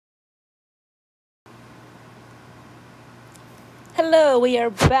Hello, we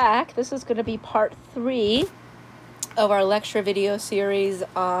are back. This is going to be part 3 of our lecture video series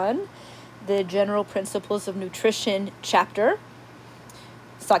on the General Principles of Nutrition chapter.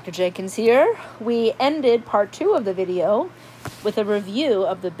 It's Dr. Jenkins here. We ended part 2 of the video with a review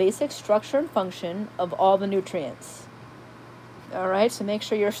of the basic structure and function of all the nutrients. All right, so make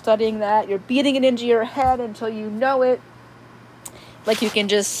sure you're studying that. You're beating it into your head until you know it, like you can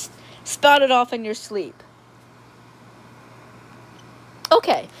just spout it off in your sleep.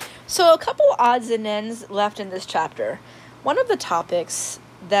 Okay, so a couple odds and ends left in this chapter. One of the topics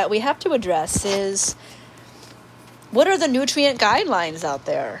that we have to address is, what are the nutrient guidelines out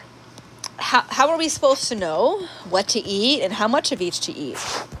there? How are we supposed to know what to eat and how much of each to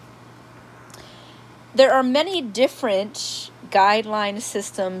eat? There are many different guideline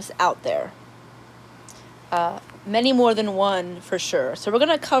systems out there. Many more than one for sure. So we're going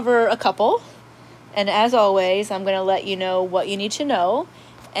to cover a couple. And as always, I'm going to let you know what you need to know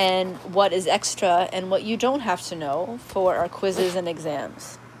and what is extra and what you don't have to know for our quizzes and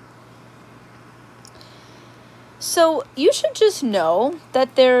exams. So you should just know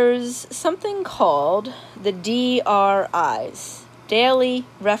that there's something called the DRIs, Daily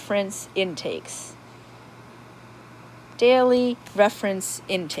Reference Intakes. Daily Reference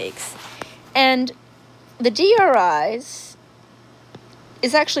Intakes. And the DRIs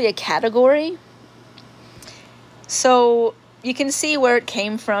is actually a category. So you can see where it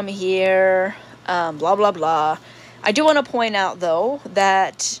came from here, blah, blah, blah. I do want to point out, though,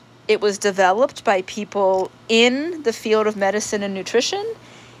 that it was developed by people in the field of medicine and nutrition.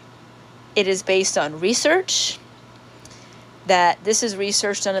 It is based on research. That this is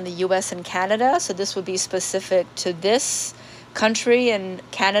research done in the U.S. and Canada, so this would be specific to this country and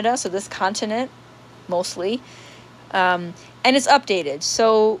Canada, so this continent, mostly. And it's updated.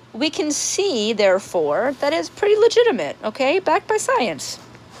 So we can see, therefore, that it's pretty legitimate, okay? Backed by science.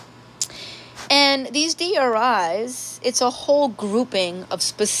 And these DRIs, it's a whole grouping of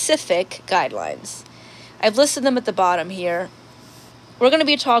specific guidelines. I've listed them at the bottom here. We're going to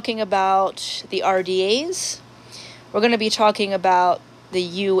be talking about the RDAs. We're going to be talking about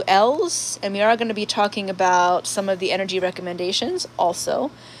the ULs. And we are going to be talking about some of the energy recommendations also.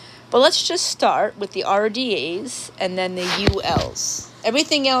 But let's just start with the RDAs and then the ULs.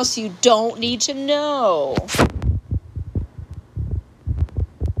 Everything else you don't need to know.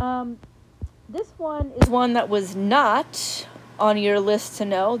 This one is one that was not on your list to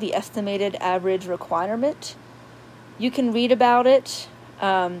know, the estimated average requirement. You can read about it.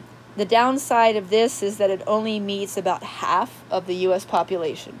 The downside of this is that it only meets about half of the U.S.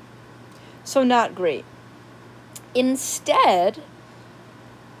 population. So not great. Instead,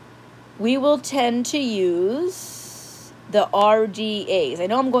 we will tend to use the RDAs. I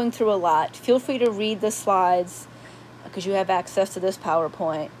know I'm going through a lot. Feel free to read the slides because you have access to this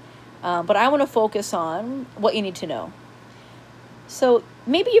PowerPoint. But I want to focus on what you need to know. So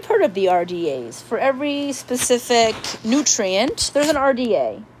maybe you've heard of the RDAs. For every specific nutrient, there's an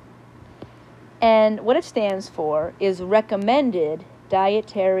RDA. And what it stands for is recommended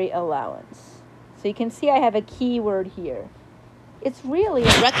dietary allowance. So you can see I have a keyword here. It's really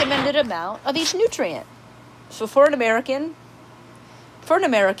a recommended amount of each nutrient. So for an American,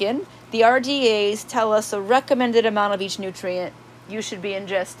 the RDAs tell us a recommended amount of each nutrient you should be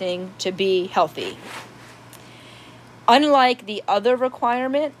ingesting to be healthy. Unlike the other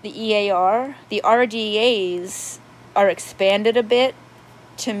requirement, the EAR, the RDAs are expanded a bit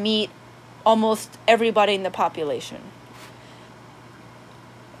to meet almost everybody in the population.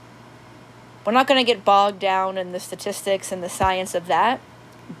 We're not going to get bogged down in the statistics and the science of that,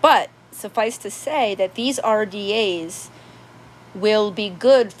 but suffice to say that these RDAs will be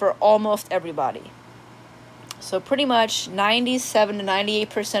good for almost everybody. So pretty much 97 to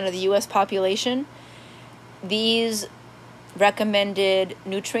 98% of the U.S. population, these recommended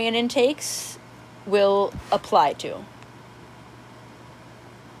nutrient intakes will apply to.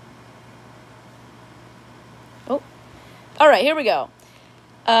 Oh, all right, here we go.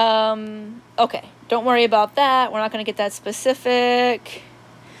 Okay, don't worry about that. We're not going to get that specific.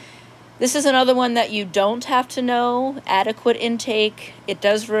 This is another one that you don't have to know. Adequate intake. It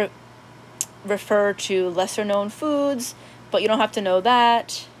does refer to lesser known foods, but you don't have to know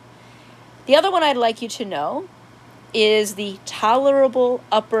that. The other one I'd like you to know is the tolerable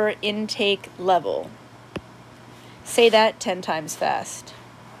upper intake level. Say that 10 times fast.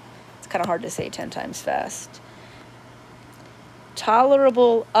 It's kind of hard to say 10 times fast.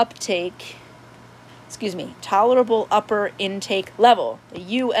 Tolerable upper intake level,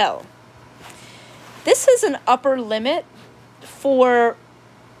 the UL. This is an upper limit for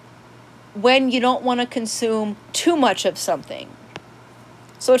when you don't want to consume too much of something.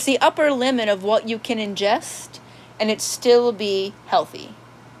 So it's the upper limit of what you can ingest and it still be healthy.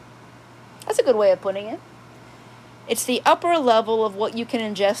 That's a good way of putting it. It's the upper level of what you can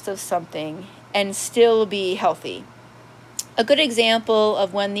ingest of something and still be healthy. A good example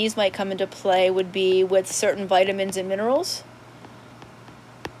of when these might come into play would be with certain vitamins and minerals.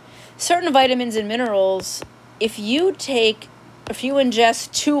 Certain vitamins and minerals, if you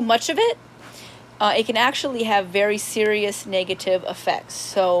ingest too much of it, it can actually have very serious negative effects.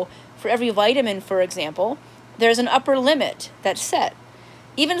 So for every vitamin, for example, there's an upper limit that's set.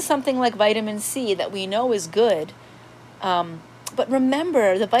 Even something like vitamin C that we know is good. But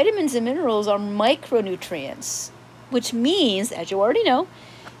remember, the vitamins and minerals are micronutrients, which means, as you already know,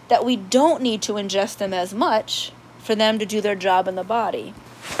 that we don't need to ingest them as much for them to do their job in the body.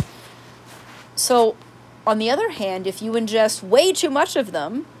 So, on the other hand, if you ingest way too much of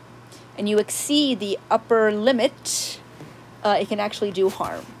them and you exceed the upper limit, it can actually do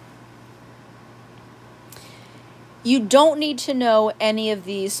harm. You don't need to know any of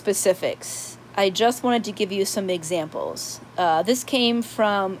these specifics. I just wanted to give you some examples. This came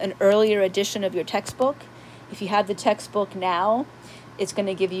from an earlier edition of your textbook. If you have the textbook now, it's going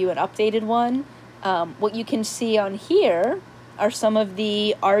to give you an updated one. What you can see on here are some of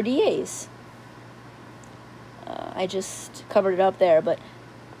the RDAs. I just covered it up there, but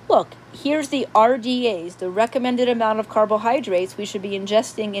look, here's the RDAs, the recommended amount of carbohydrates we should be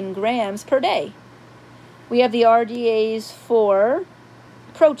ingesting in grams per day. We have the RDAs for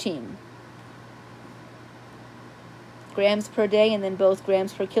protein, grams per day, and then both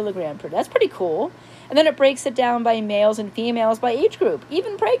grams per kilogram per day. That's pretty cool. And then it breaks it down by males and females by age group,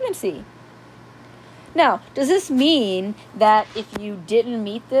 even pregnancy. Now, does this mean that if you didn't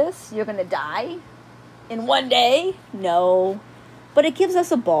meet this, you're going to die in one day? No. But it gives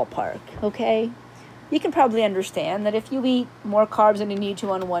us a ballpark, okay? You can probably understand that if you eat more carbs than you need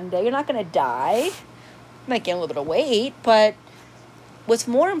to on one day, you're not going to die. You might gain a little bit of weight, but what's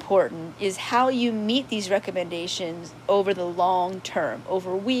more important is how you meet these recommendations over the long term,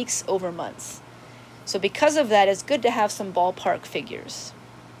 over weeks, over months. So because of that, it's good to have some ballpark figures.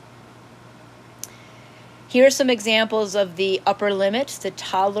 Here are some examples of the upper limits, the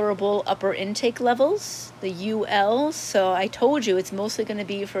tolerable upper intake levels, the UL. So I told you it's mostly going to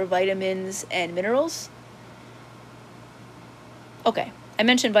be for vitamins and minerals. Okay, I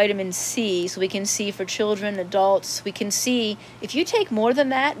mentioned vitamin C, so we can see for children, adults, we can see if you take more than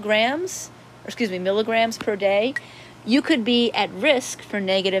that milligrams per day, you could be at risk for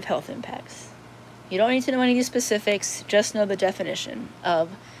negative health impacts. You don't need to know any of these specifics, just know the definition of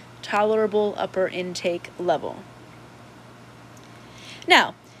tolerable upper intake level.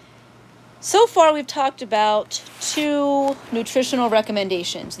 Now, so far we've talked about two nutritional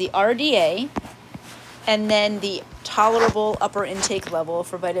recommendations, the RDA and then the tolerable upper intake level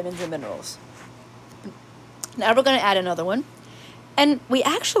for vitamins and minerals. Now we're going to add another one. And we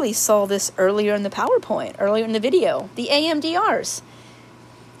actually saw this earlier in the PowerPoint, earlier in the video, the AMDRs.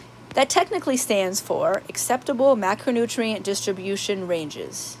 That technically stands for Acceptable Macronutrient Distribution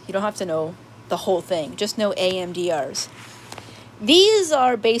Ranges. You don't have to know the whole thing, just know AMDRs. These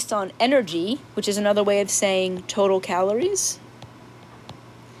are based on energy, which is another way of saying total calories.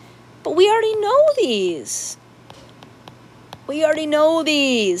 But we already know these. We already know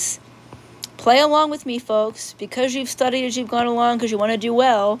these. Play along with me, folks. Because you've studied as you've gone along, because you want to do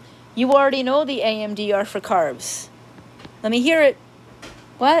well, you already know the AMDR for carbs. Let me hear it.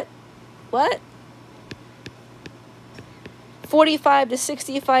 What? 45 to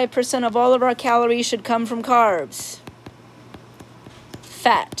 65% of all of our calories should come from carbs.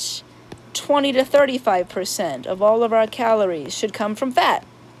 Fat. 20 to 35% of all of our calories should come from fat.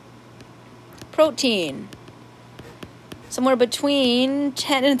 Protein. Somewhere between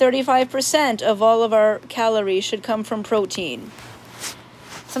 10 and 35% of all of our calories should come from protein.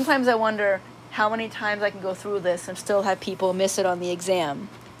 Sometimes I wonder how many times I can go through this and still have people miss it on the exam.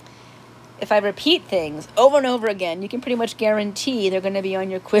 If I repeat things over and over again, you can pretty much guarantee they're going to be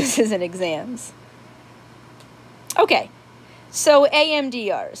on your quizzes and exams. Okay, so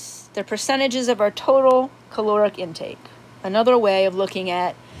AMDRs, they're percentages of our total caloric intake. Another way of looking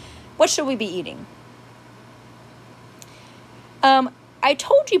at what should we be eating. I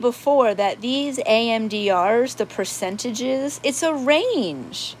told you before that these AMDRs, the percentages, it's a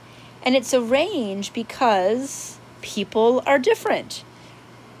range. And it's a range because people are different.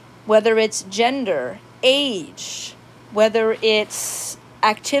 Whether it's gender, age, whether it's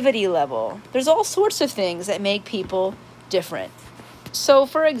activity level. There's all sorts of things that make people different. So,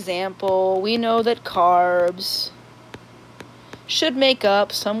 for example, we know that carbs should make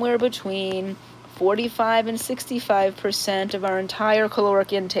up somewhere between 45 and 65% of our entire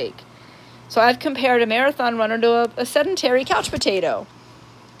caloric intake. So I've compared a marathon runner to a sedentary couch potato.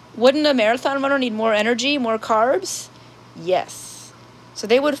 Wouldn't a marathon runner need more energy, more carbs? Yes. So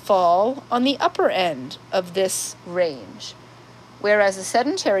they would fall on the upper end of this range, whereas a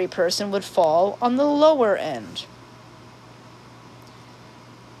sedentary person would fall on the lower end.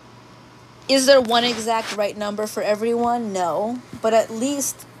 Is there one exact right number for everyone? No, but at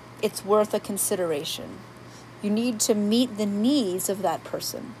least it's worth a consideration. You need to meet the needs of that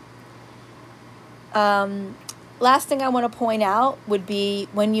person. Last thing I want to point out would be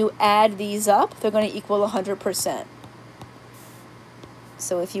when you add these up, they're going to equal 100%.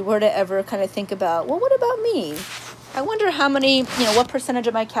 So if you were to ever kind of think about, well, what about me? I wonder how many, what percentage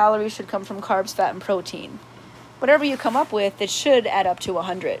of my calories should come from carbs, fat, and protein. Whatever you come up with, it should add up to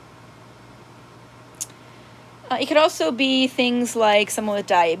 100. It could also be things like someone with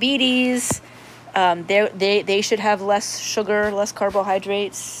diabetes. They should have less sugar, less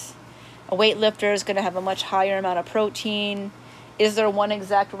carbohydrates. A weightlifter is going to have a much higher amount of protein. Is there one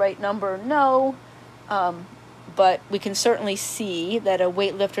exact right number? No. But we can certainly see that a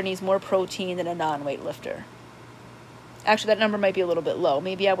weightlifter needs more protein than a non-weightlifter. Actually, that number might be a little bit low.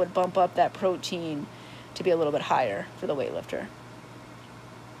 Maybe I would bump up that protein to be a little bit higher for the weightlifter.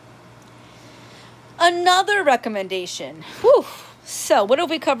 Another recommendation. Whew. So, what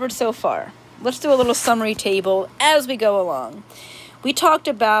have we covered so far? Let's do a little summary table as we go along. We talked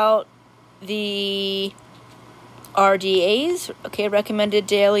about the RDAs, recommended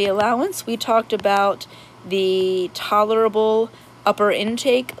daily allowance. We talked about the tolerable upper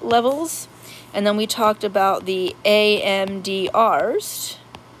intake levels. And then we talked about the AMDRs,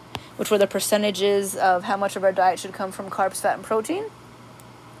 which were the percentages of how much of our diet should come from carbs, fat, and protein.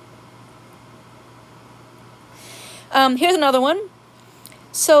 Here's another one.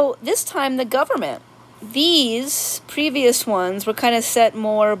 So this time the government, these previous ones were kind of set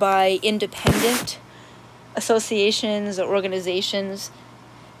more by independent associations or organizations.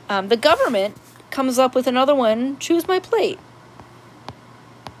 The government comes up with another one, Choose My Plate.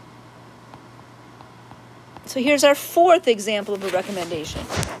 So here's our fourth example of a recommendation.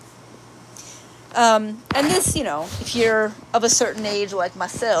 And this, if you're of a certain age like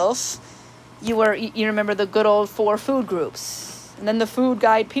myself, you remember the good old 4 food groups, and then the food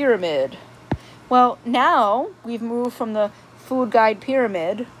guide pyramid. Well, now we've moved from the food guide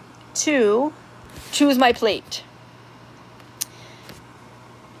pyramid to Choose My Plate.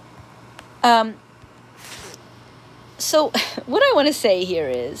 So what I want to say here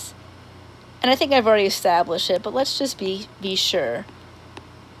is, and I think I've already established it, but let's just be sure.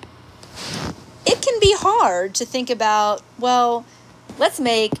 It can be hard to think about, well, let's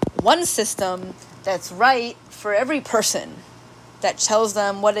make one system that's right for every person, that tells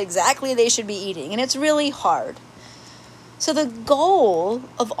them what exactly they should be eating, and it's really hard. So the goal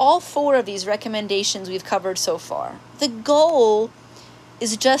of all 4 of these recommendations we've covered so far, the goal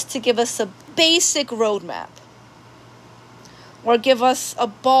is just to give us a basic roadmap, or give us a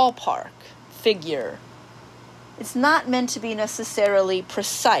ballpark figure. It's not meant to be necessarily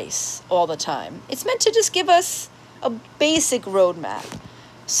precise all the time. It's meant to just give us a basic roadmap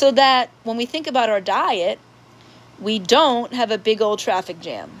so that when we think about our diet, we don't have a big old traffic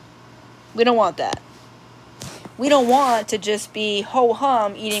jam. We don't want that. We don't want to just be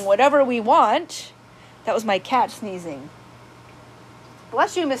ho-hum eating whatever we want. That was my cat sneezing.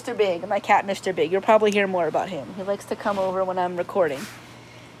 Bless you, Mr. Big, my cat, Mr. Big. You'll probably hear more about him. He likes to come over when I'm recording.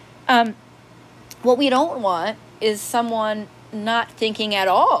 What we don't want is someone not thinking at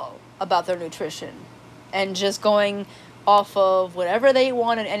all about their nutrition and just going off of whatever they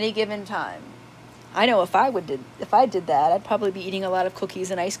want at any given time. I know if I did that, I'd probably be eating a lot of cookies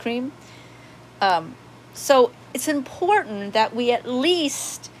and ice cream. So it's important that we at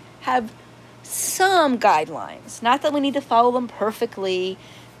least have some guidelines. Not that we need to follow them perfectly,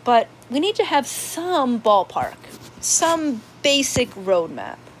 but we need to have some ballpark, some basic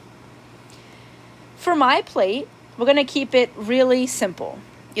roadmap. For my plate, we're going to keep it really simple.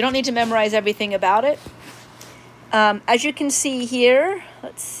 You don't need to memorize everything about it. As you can see here,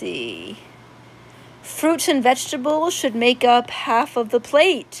 let's see. Fruits and vegetables should make up half of the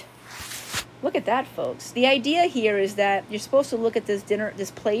plate. Look at that, folks. The idea here is that you're supposed to look at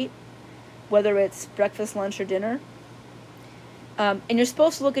this plate, whether it's breakfast, lunch, or dinner. And you're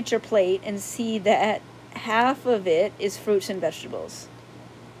supposed to look at your plate and see that half of it is fruits and vegetables.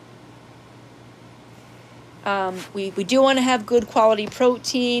 We do want to have good quality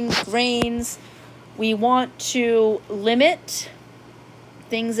protein, grains. We want to limit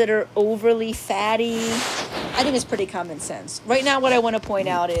things that are overly fatty. I think it's pretty common sense. Right now, what I want to point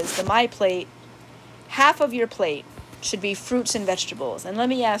out is the My Plate half of your plate should be fruits and vegetables. And let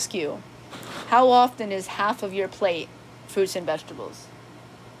me ask you, how often is half of your plate fruits and vegetables?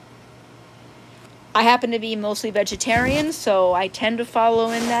 I happen to be mostly vegetarian, so I tend to follow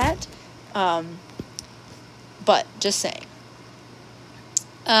in that. But just saying.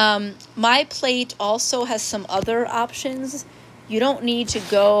 My plate also has some other options. You don't need to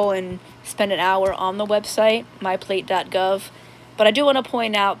go and spend an hour on the website, myplate.gov. But I do want to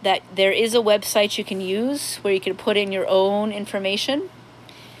point out that there is a website you can use where you can put in your own information.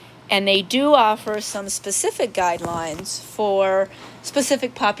 And they do offer some specific guidelines for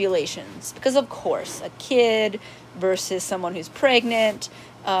specific populations. Because, of course, a kid versus someone who's pregnant,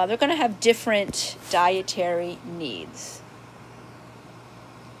 they're going to have different dietary needs.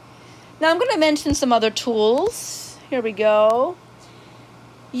 Now, I'm going to mention some other tools. Here we go.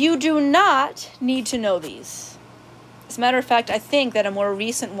 You do not need to know these. As a matter of fact, I think that a more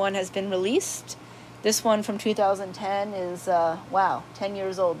recent one has been released. This one from 2010 is, 10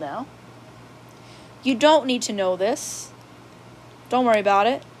 years old now. You don't need to know this. Don't worry about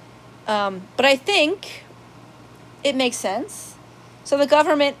it. But I think it makes sense. So the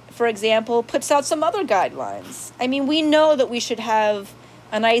government, for example, puts out some other guidelines. I mean, we know that we should have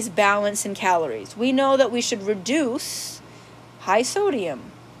a nice balance in calories. We know that we should reduce high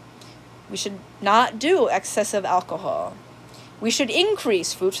sodium. We should not do excessive alcohol. We should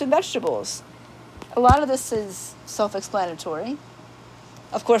increase fruits and vegetables. A lot of this is self-explanatory.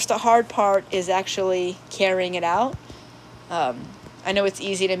 Of course, the hard part is actually carrying it out. I know it's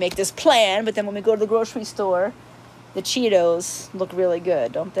easy to make this plan, but then when we go to the grocery store, the Cheetos look really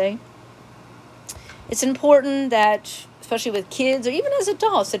good, don't they? It's important that, especially with kids or even as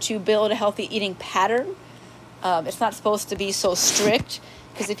adults, that you build a healthy eating pattern. It's not supposed to be so strict,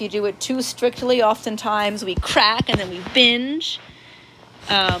 because if you do it too strictly, oftentimes we crack and then we binge.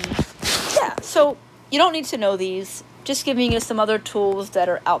 So you don't need to know these. Just giving you some other tools that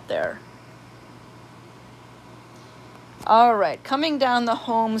are out there. All right, coming down the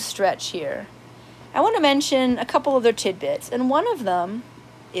home stretch here. I want to mention a couple other tidbits, and one of them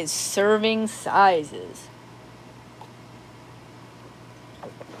is serving sizes.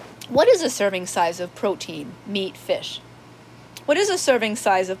 What is a serving size of protein, meat, fish? What is a serving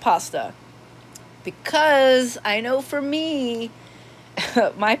size of pasta? Because I know for me,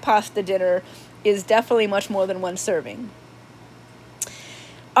 my pasta dinner is definitely much more than one serving.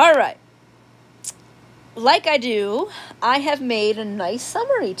 All right. Like I do, I have made a nice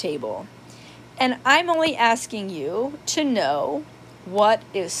summary table. And I'm only asking you to know what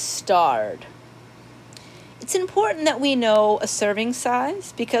is starred. It's important that we know a serving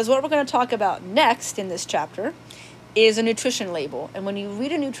size, because what we're going to talk about next in this chapter is a nutrition label. And when you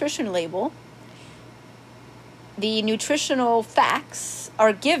read a nutrition label, the nutritional facts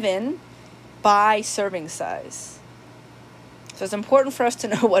are given by serving size. So it's important for us to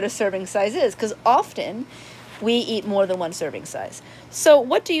know what a serving size is, because often we eat more than one serving size. So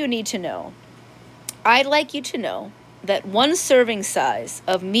what do you need to know? I'd like you to know that one serving size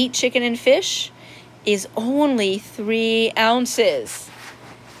of meat, chicken, and fish is only 3 ounces.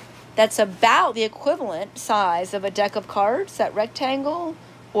 That's about the equivalent size of a deck of cards, that rectangle,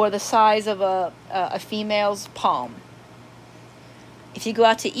 or the size of a female's palm. If you go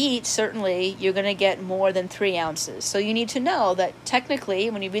out to eat, certainly you're going to get more than 3 ounces. So you need to know that technically,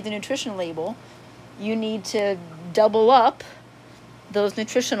 when you read the nutrition label, you need to double up those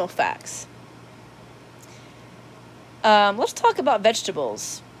nutritional facts. Let's talk about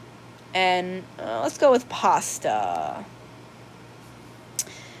vegetables. And let's go with pasta.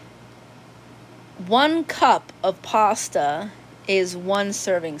 1 cup of pasta is 1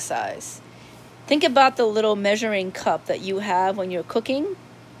 serving size. Think about the little measuring cup that you have when you're cooking.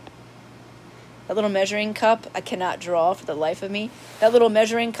 That little measuring cup, I cannot draw for the life of me. That little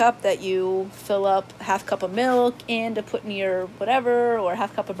measuring cup that you fill up 1/2 cup of milk in to put in your whatever, or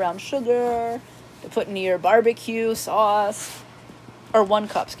 1/2 cup of brown sugar to put in your barbecue sauce. Or 1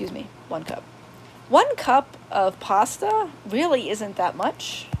 cup, 1 cup. 1 cup of pasta really isn't that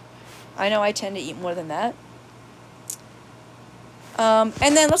much. I know I tend to eat more than that. And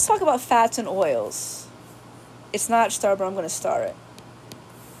then let's talk about fats and oils. It's not starred, but I'm going to star it.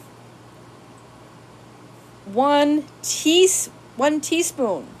 1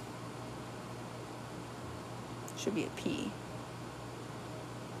 teaspoon. Should be a P.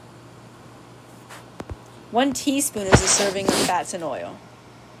 1 teaspoon is a serving of fats and oil.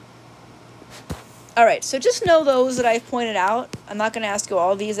 All right, so just know those that I've pointed out. I'm not going to ask you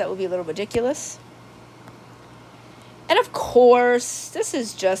all these. That would be a little ridiculous. And of course, this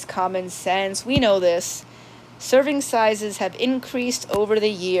is just common sense. We know this. Serving sizes have increased over the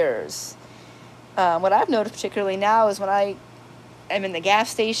years. What I've noticed particularly now is when I'm in the gas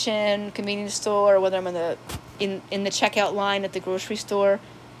station, convenience store, or whether I'm in the checkout line at the grocery store,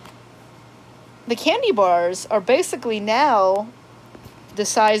 the candy bars are basically now the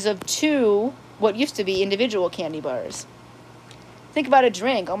size of two what used to be individual candy bars. Think about a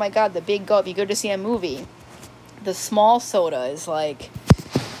drink. Oh my God, the big gulp. You go to see a movie, the small soda is like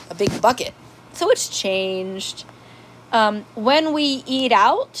a big bucket. So it's changed. When we eat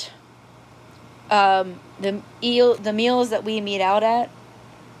out, the meals that we meet out at,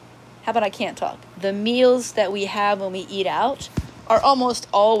 how about I can't talk? The meals that we have when we eat out are almost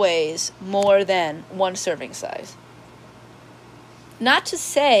always more than one serving size. Not to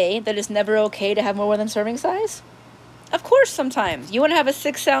say that it's never okay to have more than serving size. Of course, sometimes. You want to have a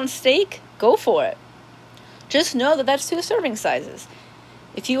 6-ounce steak? Go for it. Just know that that's 2 serving sizes.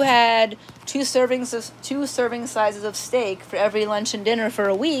 If you had 2 serving sizes of steak for every lunch and dinner for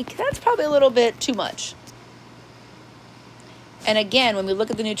a week, that's probably a little bit too much. And again, when we look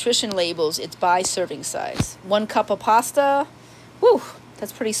at the nutrition labels, it's by serving size. 1 cup of pasta, whew,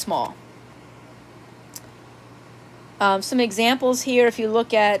 that's pretty small. Some examples here, if you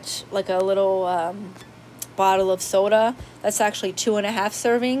look at like a little bottle of soda, that's actually 2.5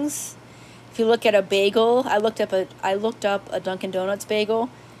 servings. If you look at a bagel, I looked up a Dunkin' Donuts bagel.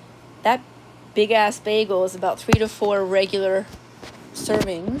 That big ass bagel is about 3 to 4 regular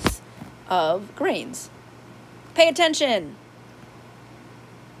servings of grains. Pay attention.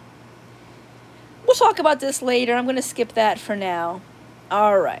 We'll talk about this later. I'm going to skip that for now.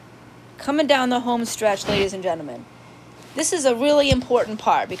 All right. Coming down the home stretch, ladies and gentlemen. This is a really important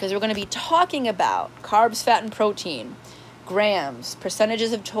part because we're going to be talking about carbs, fat, and protein, grams,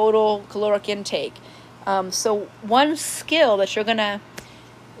 percentages of total caloric intake. So one skill that you're going to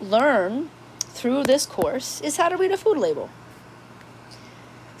learn through this course is how to read a food label.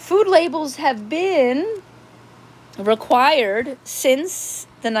 Food labels have been required since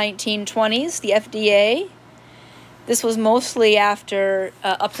the 1920s, the FDA. This was mostly after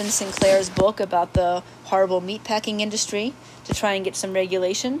Upton Sinclair's book about the horrible meatpacking industry to try and get some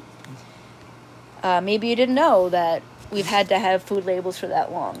regulation. Maybe you didn't know that we've had to have food labels for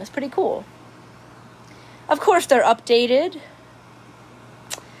that long. It's pretty cool. Of course, they're updated.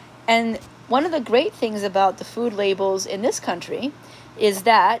 And one of the great things about the food labels in this country is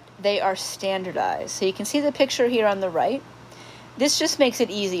that they are standardized. So you can see the picture here on the right. This just makes it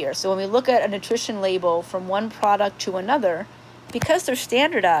easier. So when we look at a nutrition label from one product to another, because they're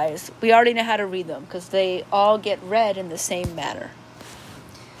standardized, we already know how to read them because they all get read in the same manner.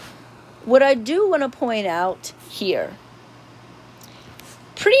 What I do want to point out here,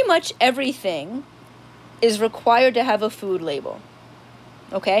 pretty much everything is required to have a food label.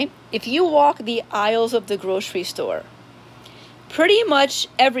 Okay? If you walk the aisles of the grocery store, pretty much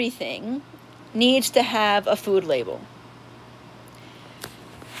everything needs to have a food label.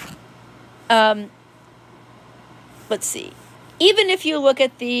 Let's see. Even if you look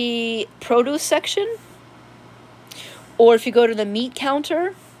at the produce section, or if you go to the meat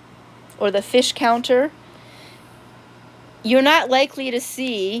counter or the fish counter, you're not likely to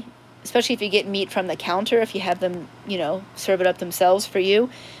see, especially if you get meat from the counter, if you have them, serve it up themselves for you,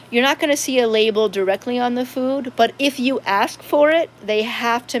 you're not going to see a label directly on the food, but if you ask for it, they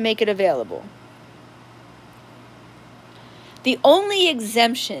have to make it available. The only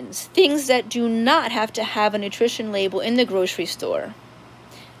exemptions, things that do not have to have a nutrition label in the grocery store,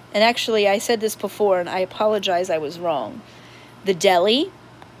 and actually I said this before and I apologize, I was wrong. The deli,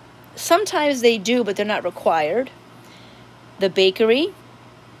 sometimes they do, but they're not required. The bakery,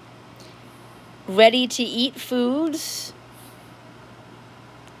 ready-to-eat foods,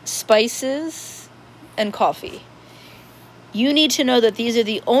 spices, and coffee. You need to know that these are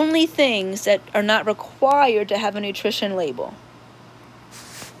the only things that are not required to have a nutrition label.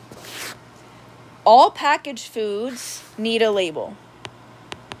 All packaged foods need a label.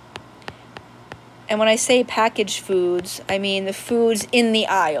 And when I say packaged foods, I mean the foods in the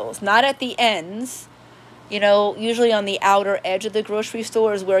aisles, not at the ends. Usually on the outer edge of the grocery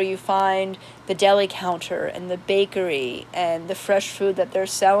store is where you find the deli counter and the bakery and the fresh food that they're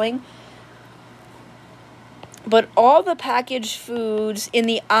selling. But all the packaged foods in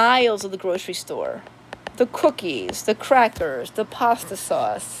the aisles of the grocery store, the cookies, the crackers, the pasta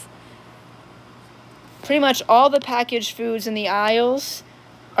sauce, pretty much all the packaged foods in the aisles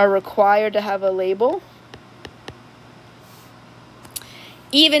are required to have a label.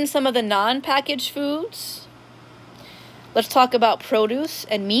 Even some of the non-packaged foods. Let's talk about produce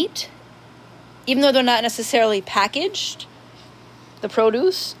and meat. Even though they're not necessarily packaged, the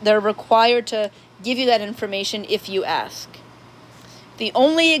produce, they're required to give you that information if you ask. The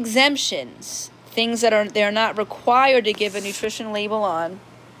only exemptions, things that they're not required to give a nutrition label on: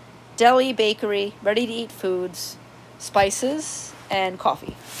 deli, bakery, ready-to-eat foods, spices, and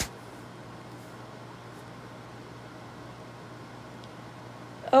coffee.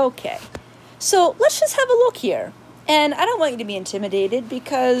 Okay, so let's just have a look here. And I don't want you to be intimidated,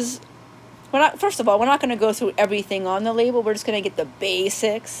 because first of all, we're not going to go through everything on the label. We're just going to get the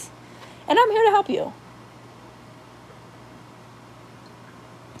basics. And I'm here to help you.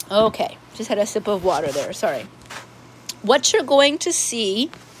 Okay, just had a sip of water there, sorry. What you're going to see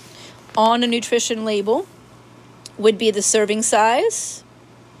on a nutrition label would be the serving size.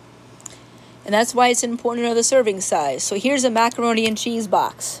 And that's why it's important to know the serving size. So here's a macaroni and cheese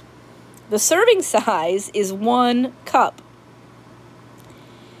box. The serving size is 1 cup.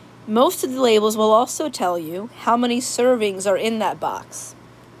 Most of the labels will also tell you how many servings are in that box.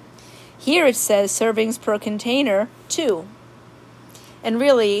 Here it says servings per container, 2. And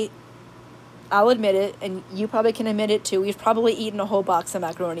really, I'll admit it, and you probably can admit it too, we've probably eaten a whole box of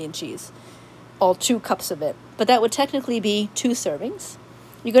macaroni and cheese. All 2 cups of it. But that would technically be 2 servings.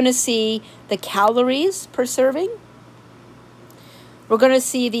 You're going to see the calories per serving. We're going to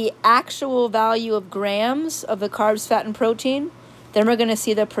see the actual value of grams of the carbs, fat, and protein. Then we're going to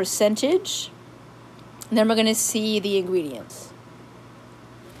see the percentage. And then we're going to see the ingredients.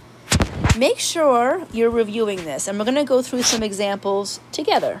 Make sure you're reviewing this, and we're going to go through some examples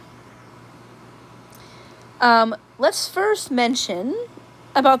together. Let's first mention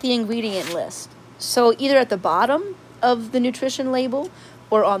about the ingredient list. So either at the bottom of the nutrition label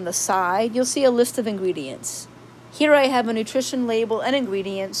or on the side, you'll see a list of ingredients. Here I have a nutrition label and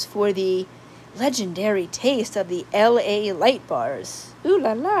ingredients for the legendary taste of the LA Light Bars. Ooh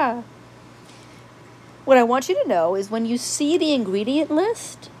la la. What I want you to know is when you see the ingredient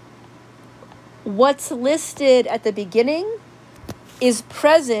list, what's listed at the beginning is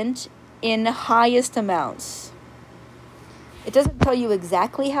present in highest amounts. It doesn't tell you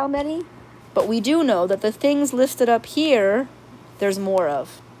exactly how many, but we do know that the things listed up here, there's more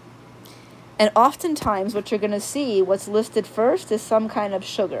of. And oftentimes what you're going to see, what's listed first is some kind of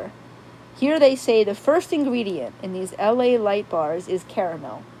sugar. Here they say the first ingredient in these LA Light Bars is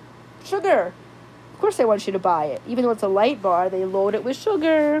caramel. Sugar! Of course they want you to buy it. Even though it's a light bar, they load it with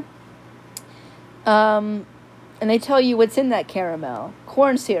sugar. And they tell you what's in that caramel.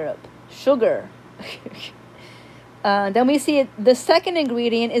 Corn syrup, sugar. Then we see the second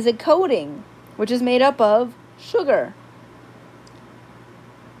ingredient is a coating, which is made up of sugar.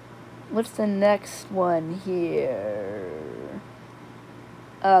 What's the next one here?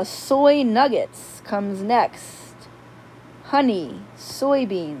 Soy nuggets comes next. Honey,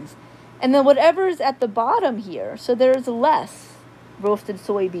 soybeans. And then whatever's at the bottom here, so there's less roasted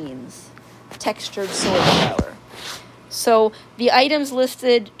soybeans, textured soy flour. So the items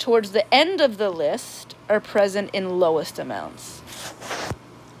listed towards the end of the list are present in lowest amounts.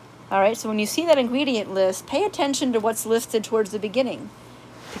 All right, so when you see that ingredient list, pay attention to what's listed towards the beginning,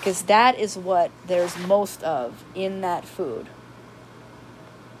 because that is what there's most of in that food.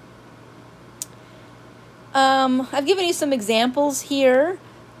 I've given you some examples here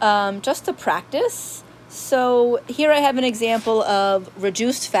just to practice. So here I have an example of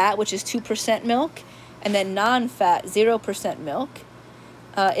reduced fat, which is 2% milk, and then non-fat, 0% milk.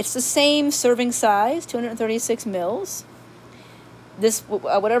 It's the same serving size, 236 mils. This,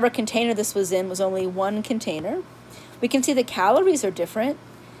 whatever container this was in, was only 1 container. We can see the calories are different.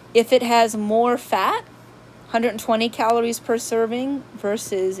 If it has more fat, 120 calories per serving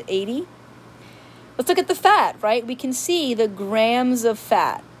versus 80. Let's look at the fat, right? We can see the grams of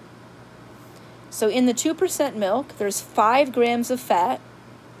fat. So in the 2% milk, there's 5 grams of fat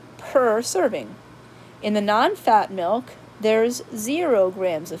per serving. In the non-fat milk, there's 0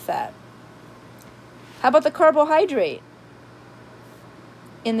 grams of fat. How about the carbohydrate?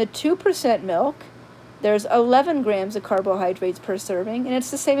 In the 2% milk, there's 11 grams of carbohydrates per serving, and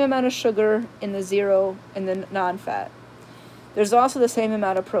it's the same amount of sugar in the 0 and the non-fat. There's also the same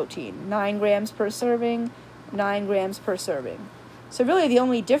amount of protein, 9 grams per serving, 9 grams per serving. So really the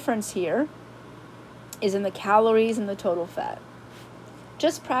only difference here is in the calories and the total fat.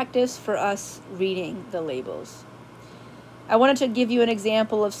 Just practice for us reading the labels. I wanted to give you an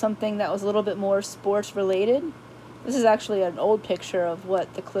example of something that was a little bit more sports related. This is actually an old picture of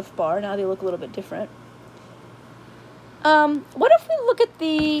what the Clif Bar, now they look a little bit different. What if we look at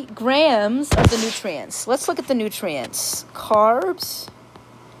the grams of the nutrients? Let's look at the nutrients. Carbs,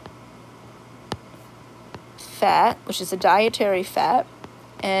 fat, which is a dietary fat,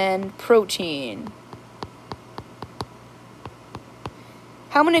 and protein.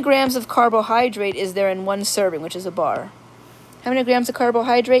 How many grams of carbohydrate is there in 1 serving, which is a bar? How many grams of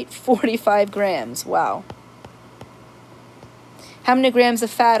carbohydrate? 45 grams. Wow. How many grams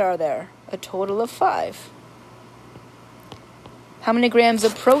of fat are there? A total of 5. How many grams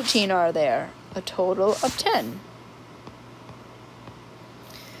of protein are there? A total of 10.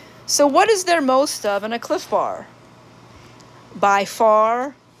 So what is there most of in a Clif Bar? By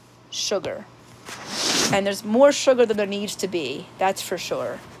far, sugar. And there's more sugar than there needs to be, that's for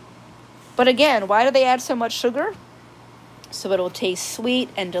sure. But again, why do they add so much sugar? So it'll taste sweet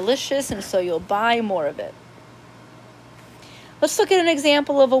and delicious, and so you'll buy more of it. Let's look at an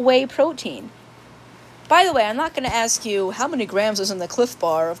example of a whey protein. By the way, I'm not going to ask you how many grams is in the Clif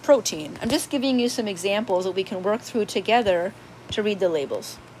Bar of protein. I'm just giving you some examples that we can work through together to read the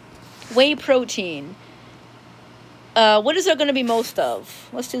labels. Whey protein. What is there going to be most of?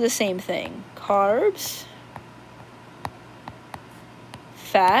 Let's do the same thing. Carbs,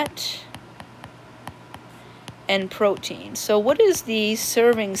 fat, and protein. So what is the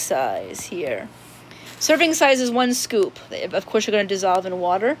serving size here? Serving size is 1 scoop. Of course, you're going to dissolve in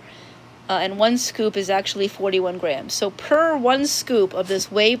water. And 1 scoop is actually 41 grams. So per 1 scoop of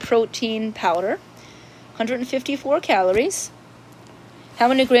this whey protein powder, 154 calories. How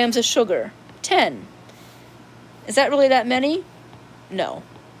many grams of sugar? 10. Is that really that many? No.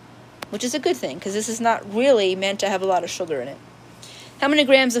 Which is a good thing, because this is not really meant to have a lot of sugar in it. How many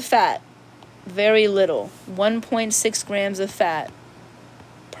grams of fat? Very little. 1.6 grams of fat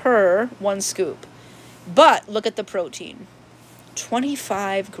per 1 scoop. But look at the protein.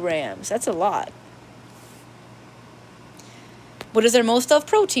 25 grams. That's a lot. What is there most of?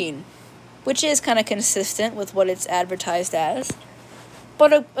 Protein, which is kind of consistent with what it's advertised as.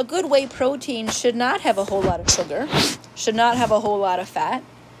 But a good whey protein should not have a whole lot of sugar, should not have a whole lot of fat.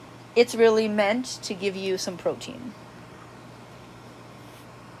 It's really meant to give you some protein.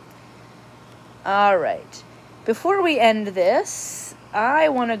 All right. Before we end this, I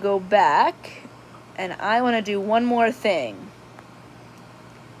want to go back and I want to do one more thing.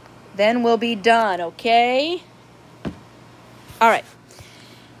 Then we'll be done, okay? All right.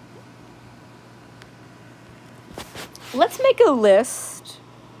 Let's make a list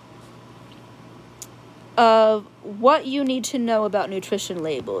of what you need to know about nutrition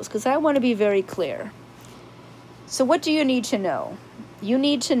labels, because I want to be very clear. So what do you need to know? You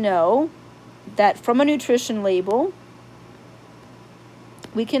need to know that from a nutrition label,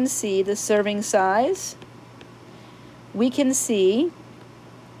 we can see the serving size. We can see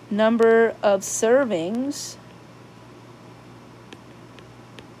number of servings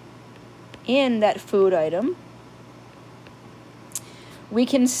in that food item. We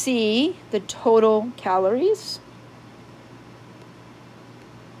can see the total calories.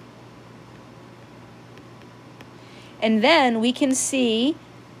 And then we can see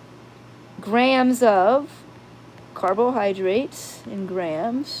grams of carbohydrates in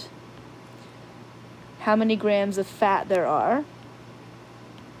grams, how many grams of fat there are,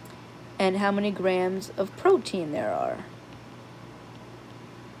 and how many grams of protein there are.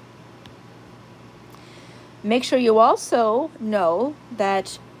 Make sure you also know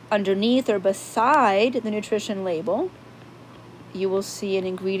that underneath or beside the nutrition label, you will see an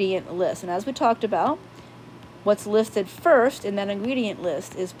ingredient list. And as we talked about, what's listed first in that ingredient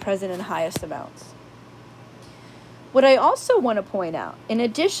list is present in highest amounts. What I also want to point out, in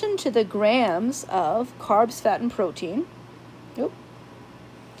addition to the grams of carbs, fat, and protein,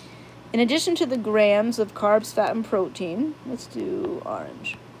 in addition to the grams of carbs, fat, and protein, let's do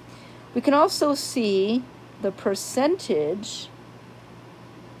orange, we can also see the percentage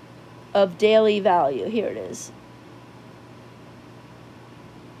of daily value. Here it is.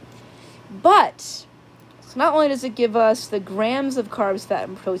 But so not only does it give us the grams of carbs, fat,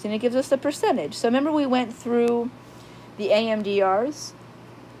 and protein, it gives us the percentage. So remember we went through the AMDRs.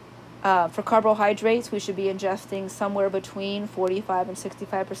 For carbohydrates, we should be ingesting somewhere between 45 and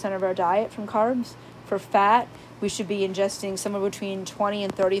 65% of our diet from carbs. For fat, we should be ingesting somewhere between 20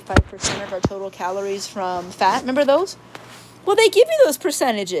 and 35% of our total calories from fat. Remember those? Well, they give you those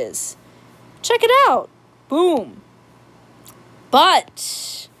percentages. Check it out. Boom.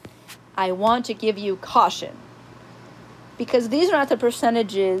 But I want to give you caution, because these are not the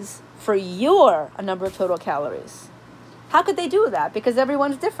percentages for your number of total calories. How could they do that? Because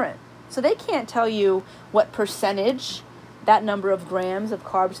everyone's different. So they can't tell you what percentage that number of grams of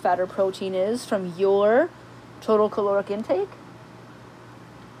carbs, fat, or protein is from your total caloric intake.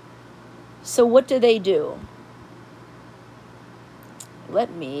 So what do? What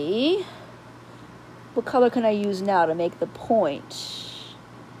color can I use now to make the point?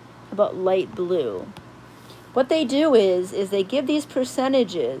 About light blue. What they do is they give these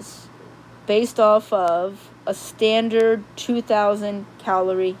percentages based off of a standard 2,000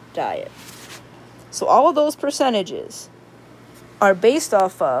 calorie diet. So all of those percentages are based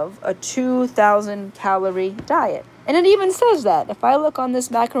off of a 2,000 calorie diet. And it even says that. If I look on this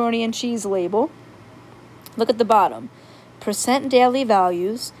macaroni and cheese label, look at the bottom. Percent daily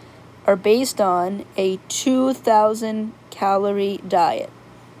values are based on a 2,000 calorie diet.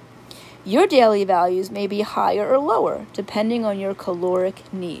 Your daily values may be higher or lower depending on your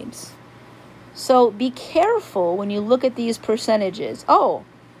caloric needs. So be careful when you look at these percentages. Oh,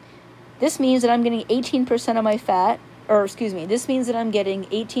 this means that I'm getting 18% of my fat, this means that I'm getting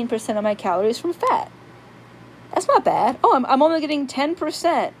 18% of my calories from fat. That's not bad. Oh, I'm only getting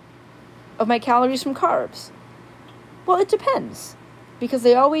 10% of my calories from carbs. Well, it depends, because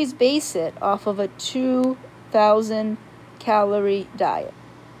they always base it off of a 2,000 calorie diet.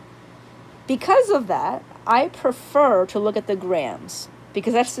 Because of that, I prefer to look at the grams,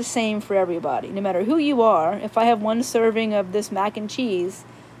 because that's the same for everybody. No matter who you are, if I have one serving of this mac and cheese,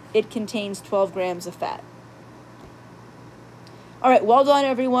 it contains 12 grams of fat. All right, well done,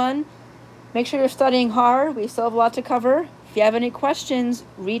 everyone. Make sure you're studying hard. We still have a lot to cover. If you have any questions,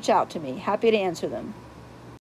 reach out to me. Happy to answer them.